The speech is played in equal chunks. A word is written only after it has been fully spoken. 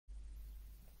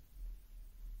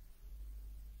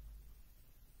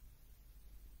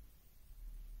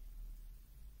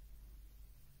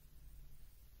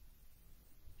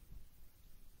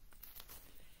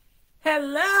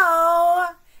Hello,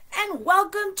 and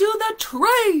welcome to the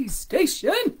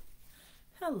TRESTATION.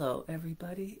 Hello,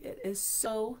 everybody. It is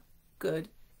so good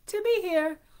to be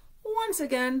here once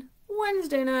again,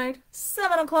 Wednesday night,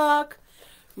 7 o'clock,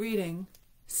 reading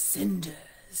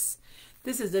Cinders.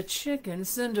 This is a chicken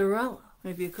Cinderella,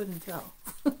 if you couldn't tell.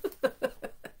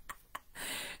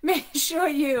 Make sure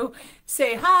you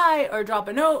say hi or drop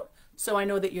a note so I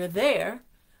know that you're there,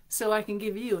 so I can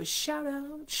give you a shout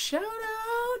out.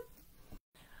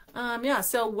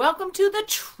 So welcome to the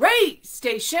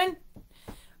TRESTATION.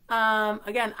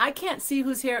 Again, I can't see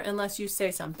who's here unless you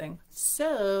say something.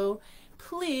 So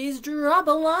please drop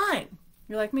a line.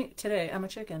 You're like me today. I'm a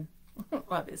chicken,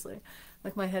 obviously.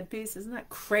 Like my headpiece. Isn't that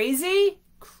crazy?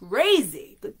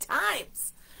 Crazy. Good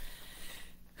times.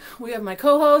 We have my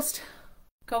co-host,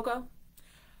 Coco.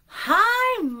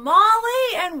 Hi,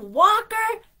 Molly and Walker.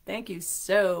 Thank you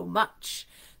so much.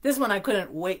 This one I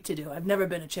couldn't wait to do. I've never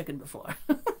been a chicken before.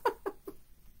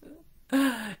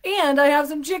 And I have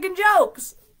some chicken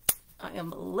jokes. I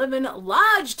am living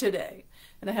large today.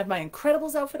 And I have my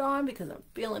Incredibles outfit on because I'm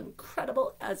feeling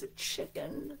incredible as a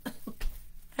chicken.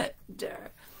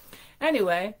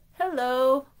 Anyway,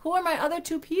 hello. Who are my other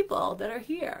two people that are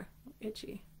here?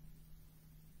 Itchy.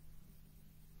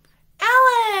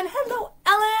 Ellen! Hello,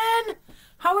 Ellen!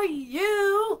 How are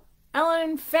you?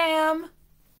 Ellen fam.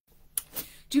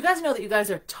 Do you guys know that you guys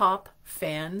are top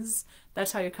fans?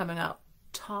 That's how you're coming out.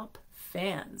 Top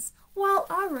fans. Well,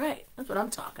 all right. That's what I'm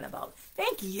talking about.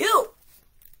 Thank you.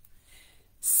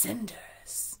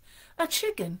 Cinders. A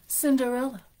chicken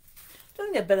Cinderella.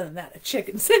 Doesn't get better than that. A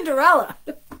chicken Cinderella.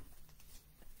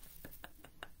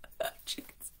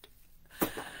 Chicken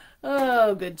Cinderella.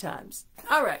 Oh, good times.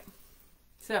 All right.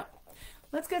 So,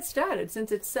 let's get started since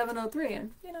it's 7:03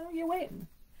 and, you know, you're waiting.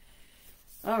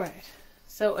 All right.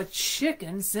 So, a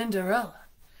chicken Cinderella.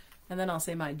 And then I'll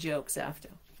say my jokes after.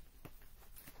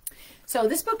 So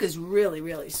this book is really,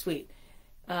 really sweet.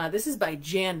 This is by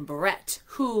Jan Brett,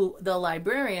 who the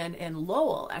librarian in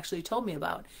Lowell actually told me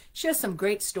about. She has some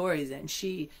great stories and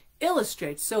she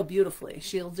illustrates so beautifully.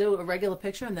 She'll do a regular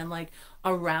picture and then like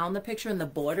around the picture and the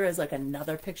border is like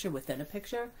another picture within a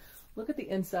picture. Look at the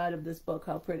inside of this book,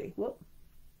 how pretty. Whoop.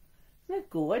 Isn't that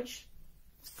gorge?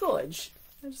 It's gorge.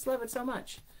 I just love it so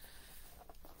much.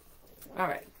 All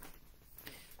right.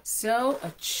 So,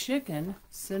 a chicken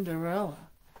Cinderella.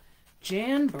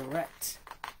 Jan Brett.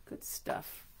 Good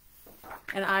stuff.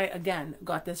 And I, again,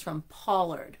 got this from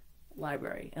Pollard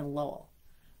Library in Lowell.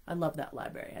 I love that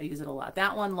library. I use it a lot.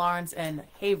 That one, Lawrence, and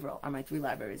Haverhill are my 3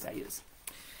 libraries I use.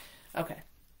 Okay.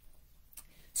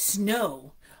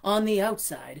 Snow on the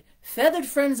outside, feathered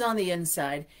friends on the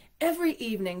inside. Every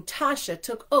evening, Tasha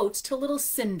took oats to little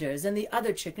Cinders and the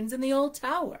other chickens in the old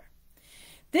tower.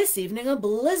 This evening a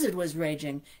blizzard was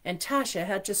raging, and Tasha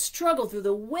had to struggle through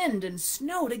the wind and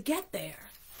snow to get there.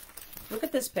 Look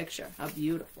at this picture. How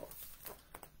beautiful.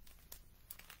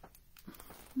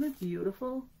 Isn't that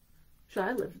beautiful? Wish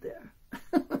I lived there.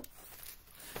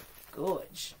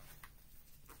 Gorge.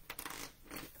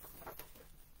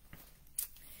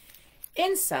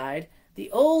 Inside, the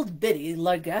old biddy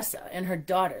Largessa and her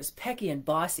daughters, Pecky and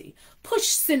Bossy,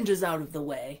 pushed Cinders out of the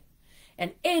way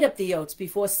and ate up the oats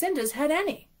before Cinders had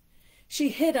any. She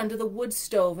hid under the wood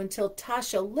stove until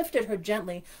Tasha lifted her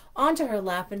gently onto her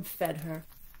lap and fed her.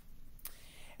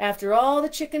 After all the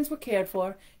chickens were cared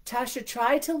for, Tasha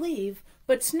tried to leave,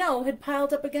 but snow had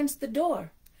piled up against the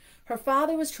door. Her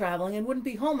father was traveling and wouldn't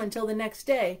be home until the next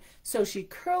day, so she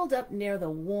curled up near the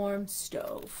warm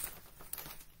stove.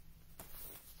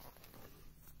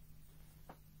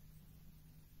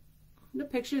 The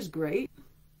picture's great.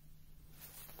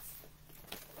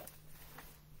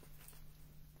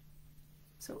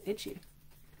 So itchy.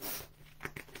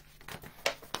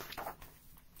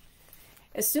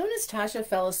 As soon as Tasha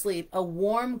fell asleep, a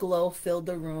warm glow filled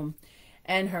the room,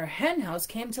 and her hen house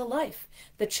came to life.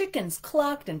 The chickens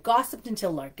clucked and gossiped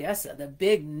until Largessa, the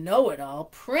big know-it-all,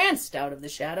 pranced out of the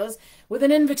shadows with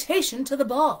an invitation to the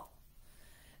ball.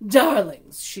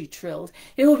 "Darlings," she trilled,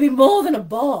 "it will be more than a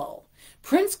ball.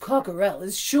 Prince Cockerel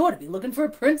is sure to be looking for a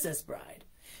princess bride."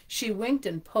 She winked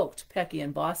and poked Pecky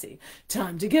and Bossy.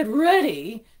 "Time to get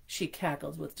ready," she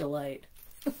cackled with delight.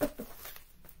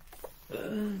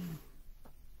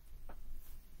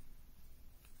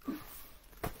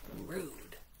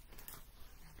 Rude.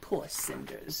 Poor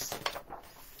Cinders.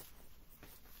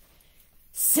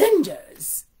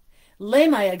 "Cinders, lay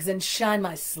my eggs and shine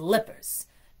my slippers,"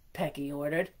 Pecky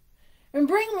ordered. "And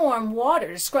bring warm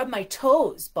water to scrub my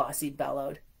toes," Bossy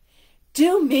bellowed.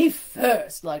 "Do me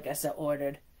first," Largessa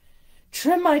ordered.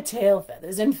 "Trim my tail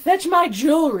feathers and fetch my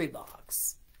jewelry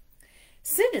box."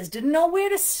 Cinders didn't know where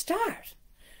to start.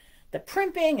 The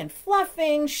primping and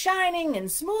fluffing, shining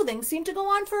and smoothing seemed to go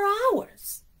on for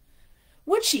hours.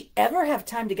 Would she ever have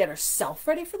time to get herself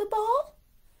ready for the ball?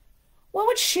 What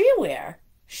would she wear?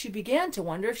 She began to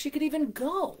wonder if she could even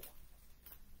go.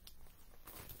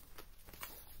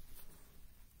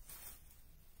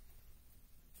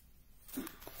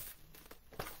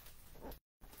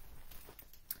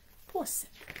 Poor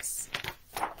Cinders.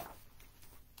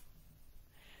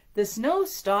 The snow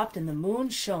stopped and the moon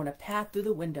shone a path through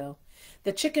the window.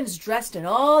 The chickens, dressed in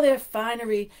all their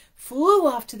finery, flew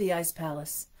off to the ice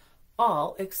palace,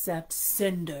 all except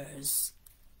Cinders.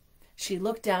 She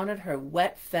looked down at her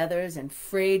wet feathers and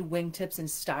frayed wingtips and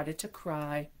started to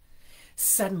cry.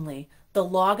 Suddenly, the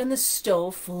log in the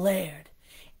stove flared.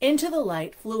 Into the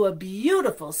light flew a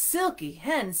beautiful, silky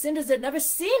hen Cinders had never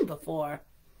seen before.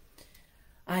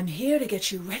 "I'm here to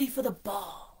get you ready for the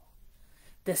ball,"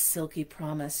 the Silky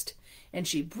promised, and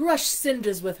she brushed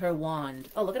Cinders with her wand.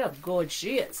 Oh, look at how gorgeous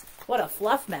she is. What a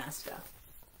fluff master.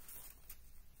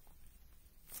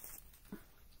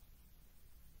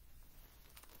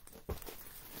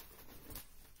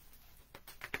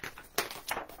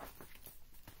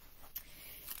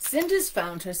 Cinders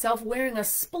found herself wearing a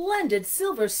splendid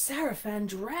silver sarafan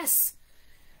dress.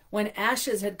 When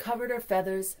ashes had covered her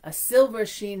feathers, a silver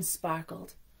sheen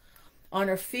sparkled. On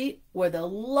her feet were the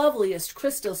loveliest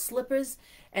crystal slippers,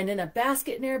 and in a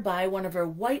basket nearby one of her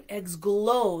white eggs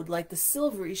glowed like the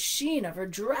silvery sheen of her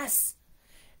dress.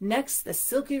 Next, the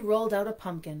Silky rolled out a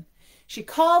pumpkin. She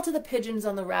called to the pigeons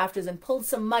on the rafters and pulled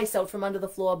some mice out from under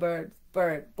the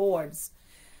boards.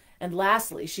 And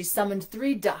lastly, she summoned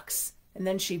 3 ducks, and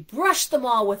then she brushed them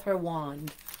all with her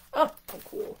wand. Oh, how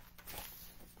cool.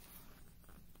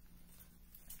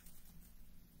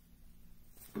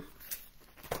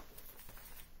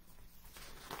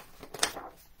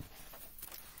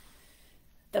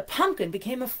 The pumpkin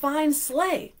became a fine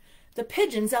sleigh. The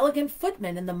pigeons elegant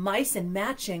footmen, and the mice in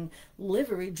matching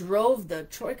livery drove the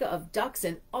troika of ducks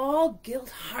in all gilt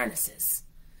harnesses.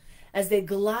 As they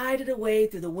glided away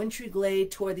through the wintry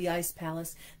glade toward the ice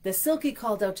palace, the Silky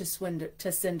called out to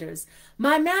Cinders,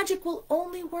 "My magic will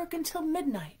only work until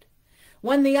midnight.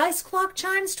 When the ice clock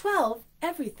chimes 12,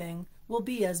 everything will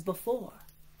be as before."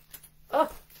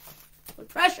 Oh, what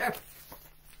pressure!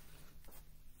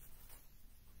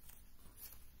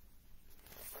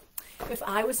 If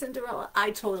I was Cinderella,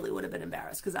 I totally would have been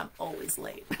embarrassed because I'm always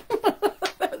late.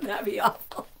 Wouldn't that be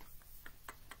awful?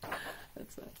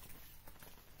 That's it.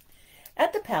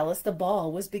 At the palace, the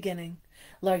ball was beginning.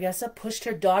 Largessa pushed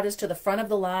her daughters to the front of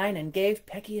the line and gave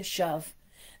Pecky a shove.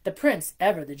 The prince,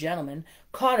 ever the gentleman,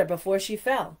 caught her before she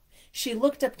fell. She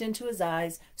looked up into his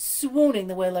eyes, swooning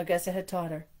the way Largessa had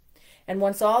taught her. And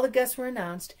once all the guests were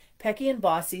announced, Pecky and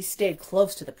Bossy stayed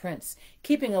close to the prince,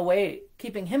 keeping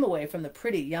him away from the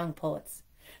pretty young pullets.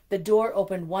 The door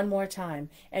opened one more time,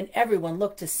 and everyone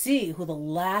looked to see who the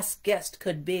last guest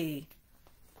could be.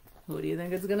 Who do you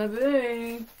think it's going to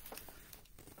be?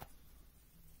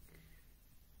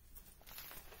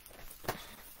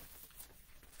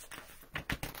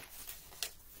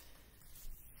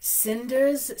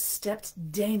 Cinders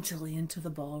stepped daintily into the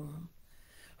ballroom.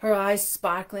 Her eyes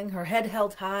sparkling, her head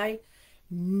held high.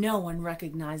 No one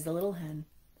recognized the little hen.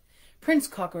 Prince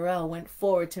Cockerel went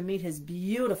forward to meet his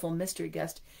beautiful mystery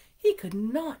guest. He could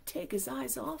not take his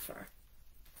eyes off her.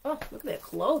 Oh, look at their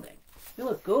clothing. They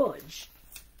look gorge.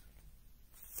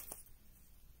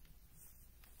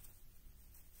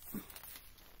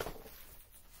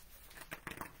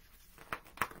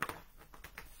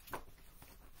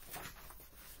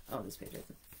 Oh, this page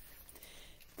isn't.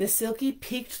 The Silky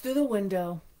peeked through the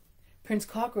window. Prince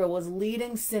Cockerel was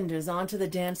leading Cinders onto the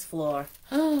dance floor.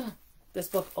 This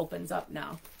book opens up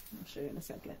now. I'll show you in a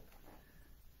second.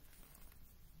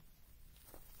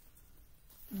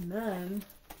 And then,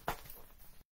 I'll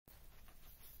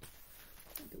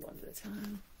do one at a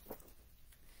time.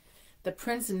 The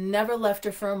prince never left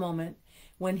her for a moment.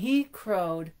 When he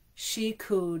crowed, she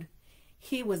cooed.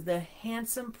 He was the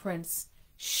handsome prince,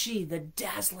 she the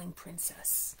dazzling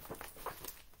princess.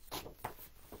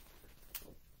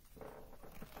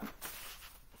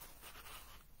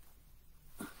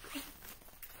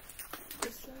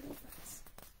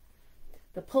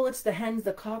 The pullets, the hens,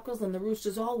 the cockles, and the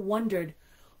roosters all wondered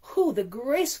who the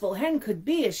graceful hen could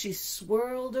be as she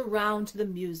swirled around to the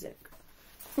music.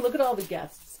 Look at all the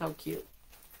guests. How cute.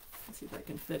 Let's see if I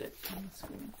can fit it on the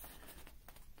screen.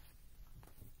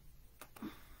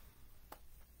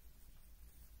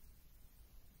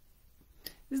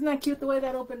 Isn't that cute the way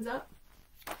that opens up?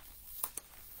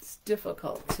 It's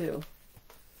difficult to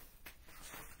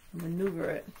maneuver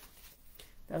it.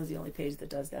 That was the only page that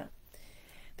does that.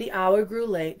 The hour grew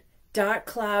late. Dark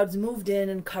clouds moved in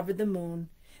and covered the moon.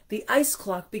 The ice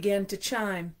clock began to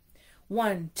chime.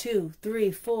 1, 2,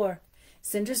 3, 4.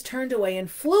 Cinders turned away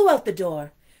and flew out the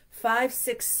door. 5,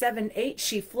 6, 7, 8.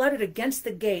 She fluttered against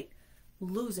the gate,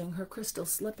 losing her crystal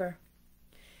slipper.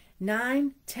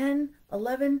 9, 10,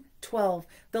 11, 12.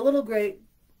 The little gray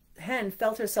hen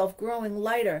felt herself growing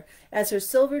lighter as her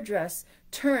silver dress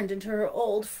turned into her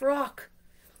old frock.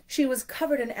 She was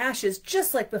covered in ashes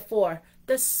just like before.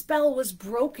 The spell was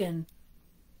broken.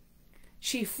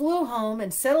 She flew home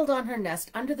and settled on her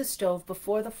nest under the stove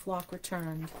before the flock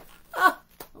returned. Ah,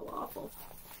 how awful.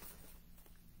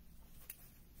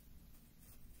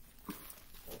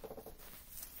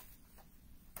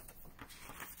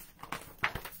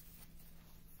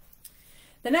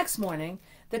 The next morning,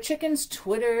 the chickens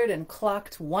twittered and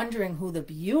clucked, wondering who the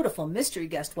beautiful mystery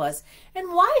guest was and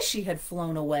why she had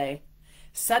flown away.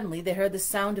 Suddenly they heard the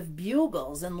sound of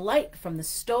bugles and light from the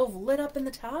stove lit up in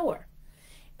the tower.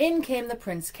 In came the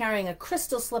prince carrying a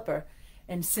crystal slipper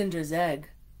and Cinder's egg.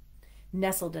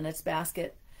 Nestled in its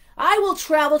basket, "I will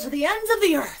travel to the ends of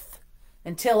the earth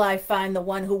until I find the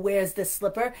one who wears this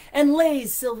slipper and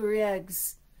lays silvery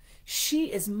eggs.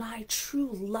 She is my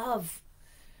true love,"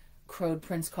 crowed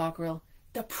Prince Cockerel,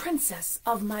 "the princess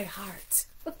of my heart."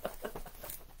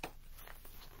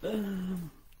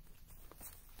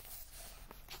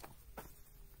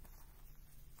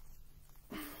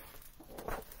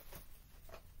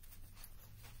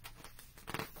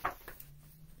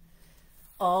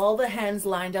 All the hens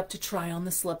lined up to try on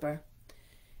the slipper.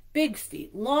 Big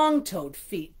feet, long-toed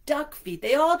feet, duck feet,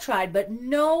 they all tried, but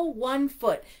no one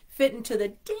foot fit into the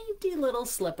dainty little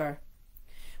slipper.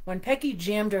 When Pecky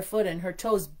jammed her foot in, her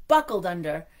toes buckled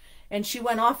under, and she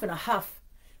went off in a huff.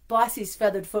 Bossie's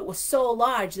feathered foot was so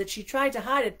large that she tried to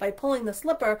hide it by pulling the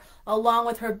slipper along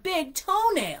with her big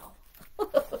toenail.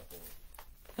 Look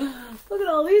at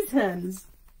all these hens.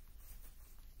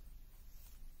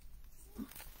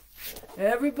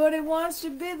 Everybody wants to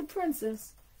be the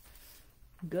princess.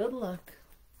 Good luck.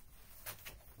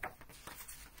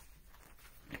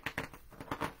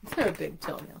 Her big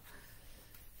toenail.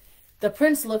 The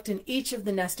prince looked in each of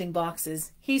the nesting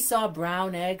boxes. He saw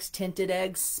brown eggs, tinted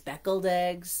eggs, speckled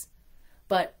eggs,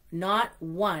 but not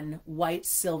one white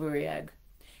silvery egg.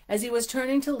 As he was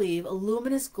turning to leave, a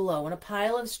luminous glow in a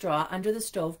pile of straw under the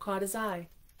stove caught his eye.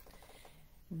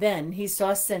 Then he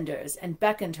saw Cinders and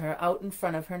beckoned her out in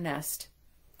front of her nest.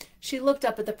 She looked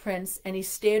up at the prince, and he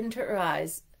stared into her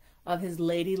eyes of his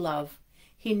lady love.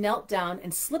 He knelt down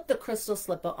and slipped the crystal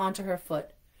slipper onto her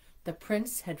foot. The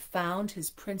prince had found his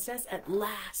princess at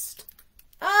last.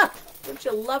 Ah, don't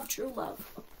you love true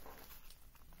love?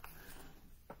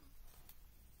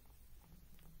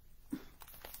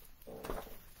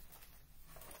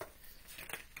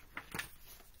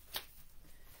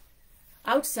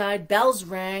 Outside, bells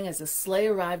rang as a sleigh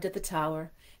arrived at the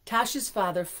tower. Tasha's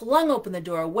father flung open the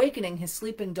door, awakening his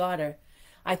sleeping daughter.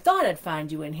 "I thought I'd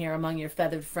find you in here among your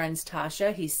feathered friends,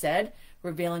 Tasha," he said,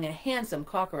 revealing a handsome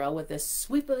cockerel with a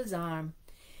sweep of his arm.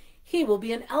 "He will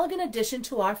be an elegant addition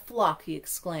to our flock," he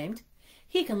exclaimed.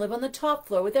 "He can live on the top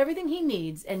floor with everything he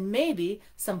needs, and maybe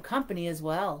some company as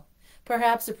well.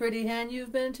 Perhaps a pretty hen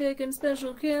you've been taking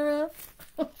special care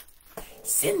of."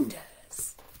 Cinders.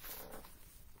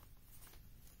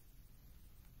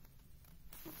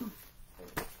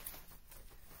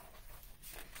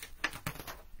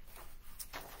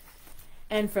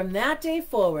 And from that day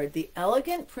forward, the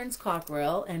elegant Prince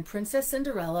Cockerel and Princess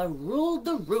Cinderella ruled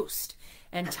the roost,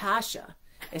 and Tasha,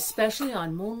 especially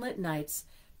on moonlit nights,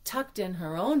 tucked in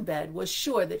her own bed, was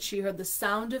sure that she heard the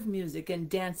sound of music and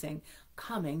dancing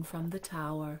coming from the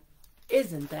tower.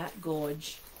 Isn't that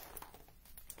gorge?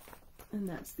 And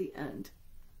that's the end.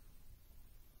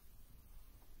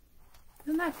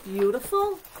 Isn't that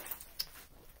beautiful?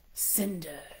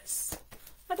 Cinders.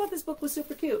 I thought this book was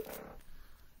super cute.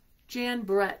 Jan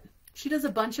Brett. She does a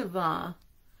bunch of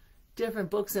different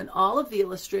books, and all of the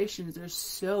illustrations are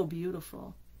so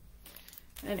beautiful.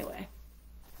 Anyway,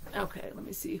 okay, let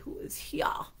me see who is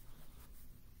here.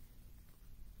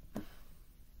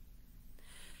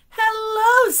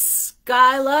 Hello,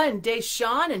 Skyla and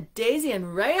Deshawn and Daisy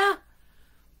and Rhea.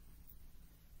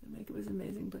 The makeup is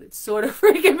amazing, but it's sort of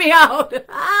freaking me out.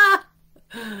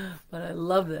 But I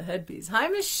love the headpiece. Hi,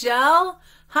 Michelle.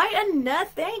 Hi,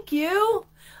 Annette. Thank you.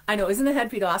 I know, isn't the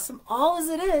headpiece awesome? All as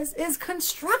it is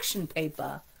construction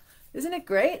paper. Isn't it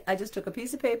great? I just took a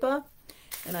piece of paper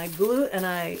and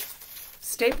I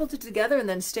stapled it together and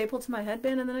then stapled to my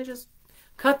headband, and then I just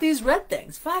cut these red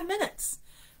things. 5 minutes.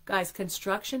 Guys,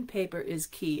 construction paper is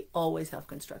key. Always have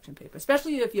construction paper,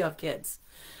 especially if you have kids.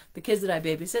 The kids that I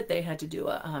babysit, they had to do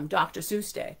a Dr.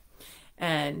 Seuss day.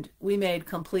 And we made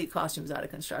complete costumes out of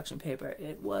construction paper.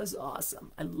 It was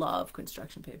awesome. I love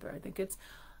construction paper. I think it's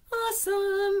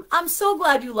awesome. I'm so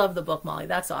glad you love the book, Molly.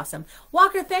 That's awesome.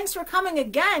 Walker, thanks for coming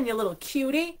again, you little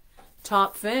cutie.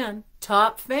 Top fan.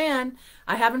 Top fan.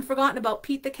 I haven't forgotten about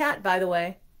Pete the cat, by the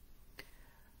way.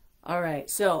 All right,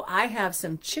 so I have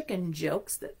some chicken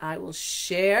jokes that I will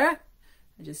share.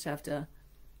 I just have to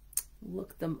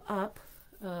look them up.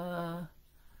 Let's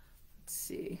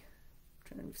see.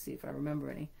 I'm trying to see if I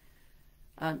remember any.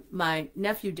 My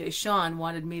nephew Deshaun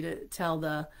wanted me to tell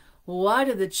the, why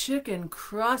did the chicken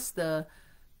cross the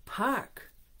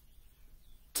park?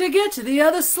 To get to the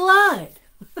other slide.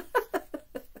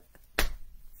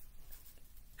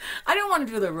 I didn't want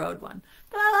to do the road one,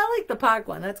 but I like the park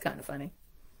one. That's kind of funny.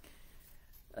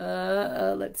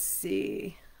 Let's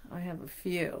see. I have a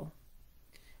few.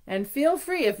 And feel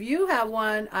free, if you have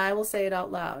one, I will say it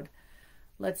out loud.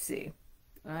 Let's see.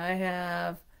 I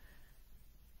have,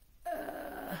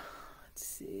 let's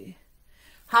see.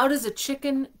 How does a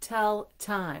chicken tell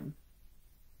time?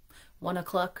 1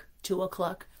 o'clock, 2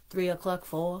 o'clock, 3 o'clock,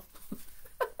 4.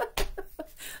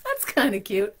 That's kind of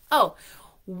cute. Oh,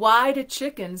 why do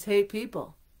chickens hate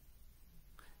people?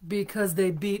 Because they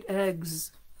beat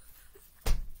eggs.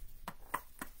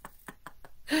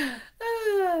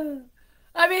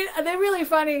 I mean, are they really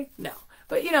funny? No.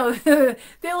 But, you know,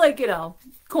 they're like, you know,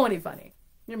 corny funny.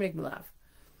 You make me laugh.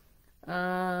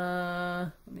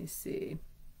 Let me see.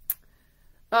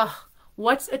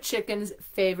 What's a chicken's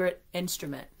favorite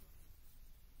instrument?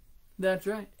 That's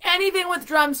right. Anything with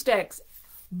drumsticks.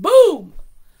 Boom!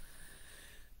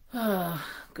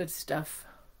 Good stuff.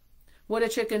 What do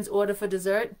chickens order for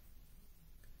dessert?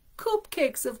 Coop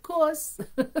cakes, of course.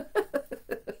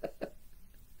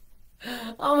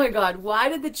 Oh my God, why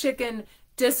did the chicken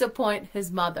disappoint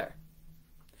his mother?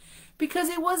 Because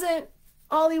he wasn't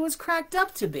all he was cracked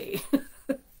up to be.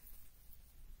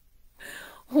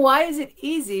 Why is it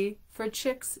easy for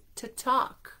chicks to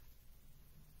talk?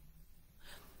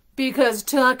 Because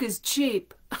talk is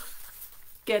cheap.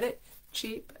 Get it?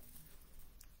 Cheap.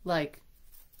 Like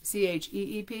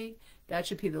CHEEP? That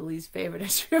should be the least favorite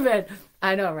instrument.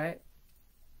 I know, right?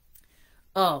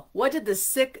 Oh, what did the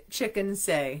sick chicken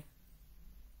say?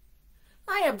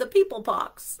 I have the people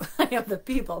pox. I have the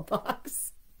people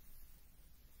pox.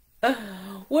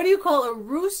 What do you call a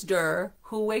rooster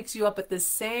who wakes you up at the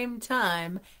same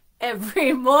time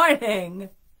every morning?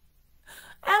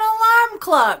 An alarm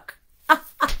clock.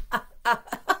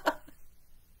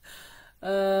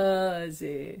 Let's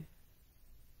see.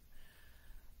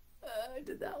 I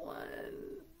did that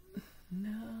one. No.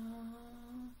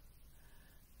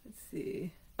 Let's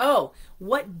see. Oh,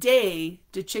 what day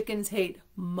do chickens hate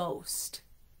most?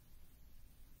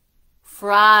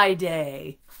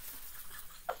 Friday.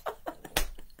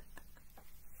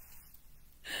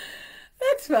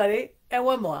 That's funny. And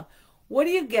one more. What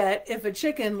do you get if a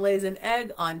chicken lays an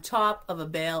egg on top of a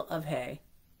bale of hay?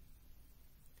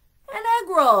 An egg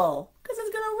roll, because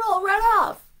it's going to roll right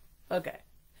off. Okay.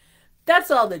 That's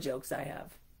all the jokes I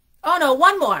have. Oh, no,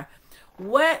 one more.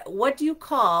 What do you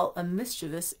call a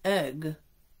mischievous egg?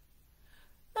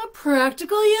 A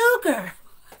practical euchre.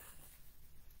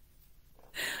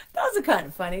 Those are kind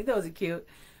of funny. Those are cute.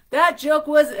 That joke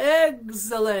was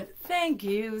excellent. Thank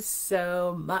you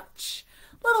so much.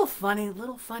 Little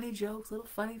funny jokes, little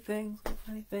funny things.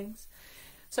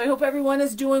 So I hope everyone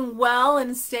is doing well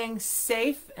and staying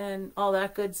safe and all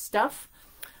that good stuff.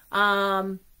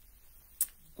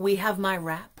 We have my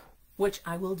rap, which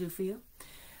I will do for you.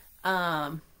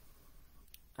 I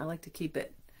like to keep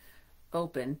it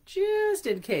open just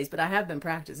in case, but I have been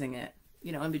practicing it,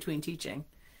 you know, in between teaching.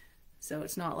 So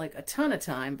it's not like a ton of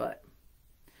time, but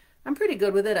I'm pretty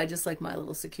good with it. I just like my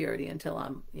little security until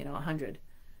I'm, you know, 100.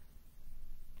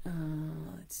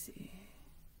 Let's see.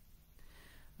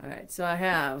 All right, so I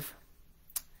have,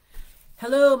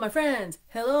 hello, my friends.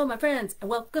 Hello, my friends, and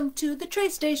welcome to the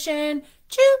Trace Station.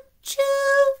 Choo, choo.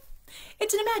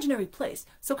 It's an imaginary place,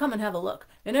 so come and have a look.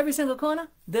 In every single corner,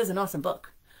 there's an awesome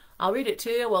book. I'll read it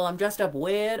to you while I'm dressed up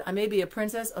weird. I may be a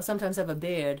princess or sometimes have a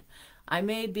beard. I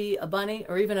may be a bunny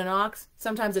or even an ox,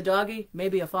 sometimes a doggy,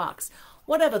 maybe a fox.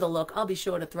 Whatever the look, I'll be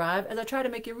sure to thrive as I try to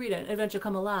make you read it and adventure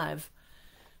come alive.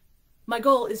 My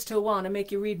goal is to want to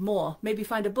make you read more, maybe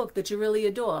find a book that you really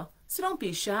adore. So don't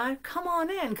be shy, come on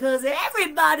in, because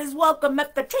everybody's welcome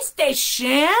at the Trace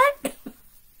Station. I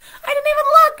didn't even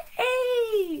look.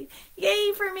 Hey,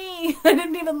 yay for me. I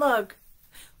didn't even look.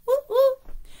 Woo, woo.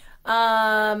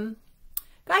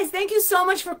 Guys, thank you so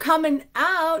much for coming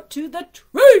out to the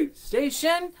Trace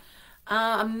Station.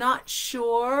 I'm not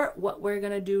sure what we're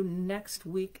going to do next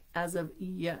week as of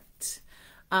yet.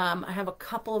 I have a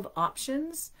couple of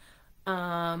options.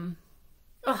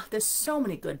 There's so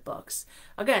many good books.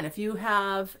 Again, if you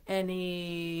have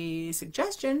any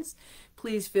suggestions,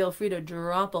 please feel free to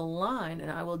drop a line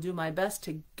and I will do my best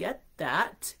to get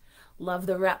that. Love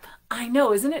the wrap. I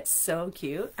know, isn't it so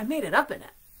cute? I made it up in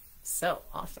it. So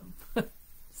awesome.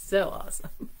 So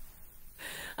awesome.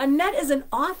 Annette is an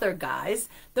author, guys.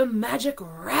 The Magic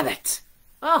Rabbit.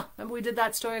 Oh, remember we did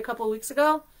that story a couple of weeks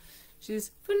ago?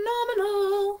 She's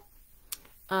phenomenal.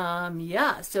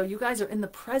 Yeah, so you guys are in the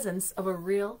presence of a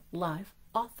real live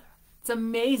author. It's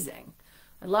amazing.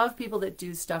 I love people that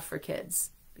do stuff for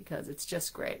kids because it's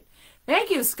just great.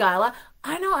 Thank you, Skyla.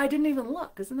 I know, I didn't even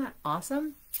look. Isn't that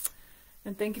awesome?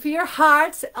 And thank you for your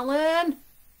hearts, Ellen.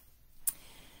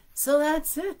 So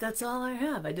that's it. That's all I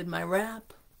have. I did my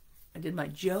rap. I did my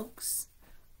jokes.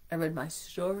 I read my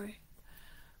story.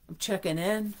 I'm checking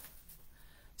in.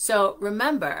 So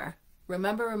remember,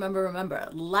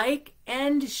 like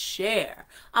and share.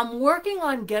 I'm working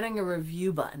on getting a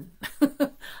review button.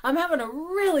 I'm having a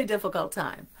really difficult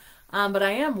time, but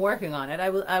I am working on it.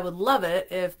 I would love it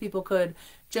if people could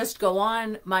just go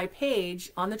on my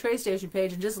page, on the Trace Station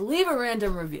page, and just leave a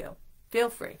random review. Feel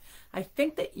free. I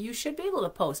think that you should be able to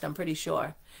post, I'm pretty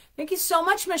sure. Thank you so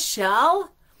much,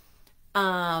 Michelle.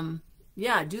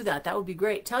 Yeah, do that. That would be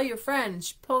great. Tell your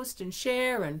friends, post and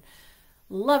share and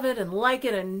love it and like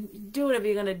it and do whatever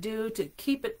you're going to do to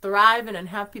keep it thriving and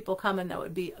have people coming. That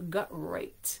would be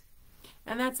great.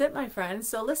 And that's it, my friends.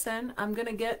 So listen, I'm going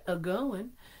to get a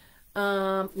going.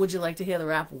 Would you like to hear the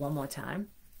rap one more time?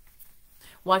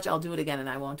 Watch, I'll do it again and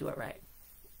I won't do it right.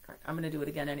 I'm going to do it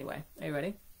again anyway. Are you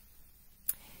ready?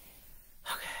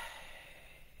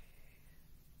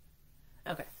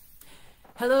 Okay.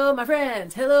 Hello, my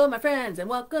friends. Hello, my friends. And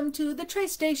welcome to the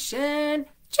Trace Station.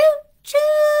 Choo, choo.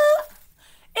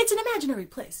 It's an imaginary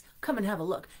place. Come and have a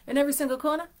look. In every single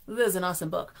corner, there's an awesome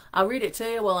book. I'll read it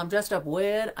to you while I'm dressed up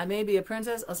weird. I may be a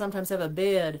princess or sometimes have a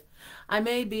beard. I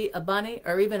may be a bunny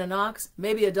or even an ox,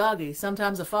 maybe a doggy,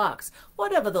 sometimes a fox.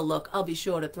 Whatever the look, I'll be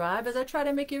sure to thrive as I try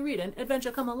to make your reading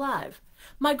adventure come alive.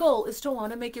 My goal is to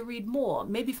want to make you read more,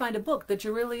 maybe find a book that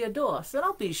you really adore. So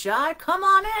don't be shy. Come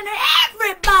on in.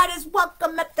 Everybody's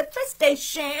welcome at the Trace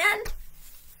Station.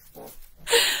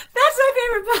 That's my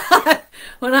favorite part.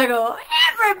 When I go,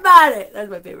 everybody. That's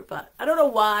my favorite part. I don't know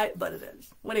why, but it is.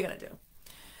 What are you going to do?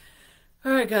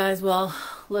 All right, guys. Well,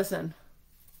 listen.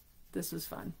 This was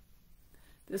fun.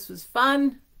 This was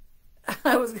fun.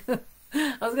 I was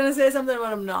gonna say something,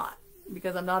 but I'm not.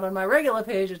 Because I'm not on my regular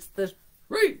page. It's the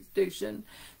Trace Station.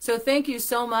 So thank you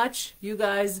so much. You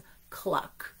guys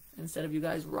cluck instead of you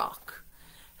guys rock.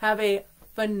 Have a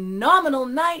phenomenal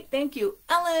night. Thank you,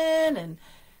 Ellen and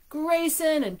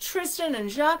Grayson and Tristan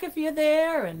and Jacques if you're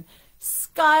there, and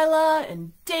Skyla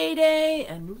and Day Day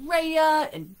and Rhea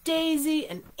and Daisy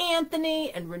and Anthony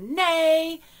and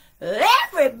Renee,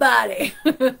 everybody,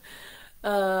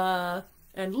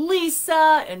 and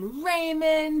Lisa and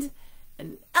Raymond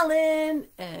and Ellen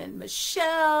and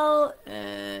Michelle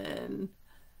and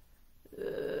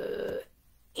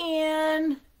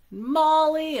Anne,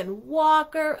 Molly and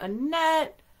Walker,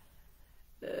 Annette.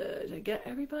 Did I get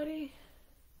everybody?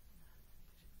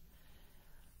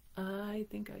 I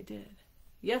think I did.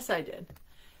 Yes, I did.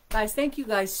 Guys, thank you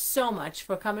guys so much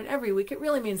for coming every week. It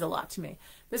really means a lot to me.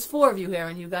 There's 4 of you here,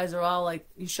 and you guys are all like,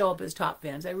 you show up as top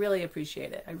fans. I really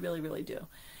appreciate it. I really, really do.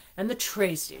 And the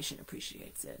Trace Station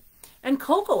appreciates it. And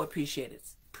Coco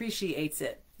appreciates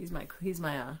it. He's my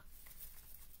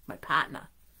partner.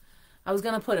 I was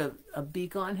gonna put a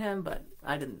beak on him, but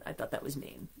I didn't. I thought that was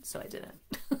mean, so I didn't.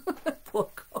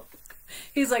 Poor Coco.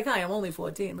 He's like, hi, I'm only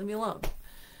 14. Leave me alone.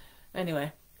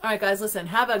 Anyway. All right, guys, listen,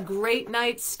 have a great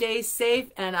night. Stay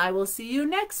safe, and I will see you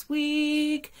next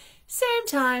week. Same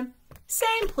time,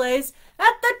 same place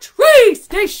at the Trace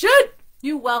Station.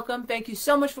 You're welcome. Thank you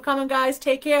so much for coming, guys.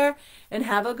 Take care, and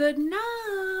have a good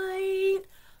night.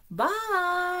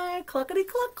 Bye. Cluckety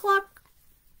cluck cluck.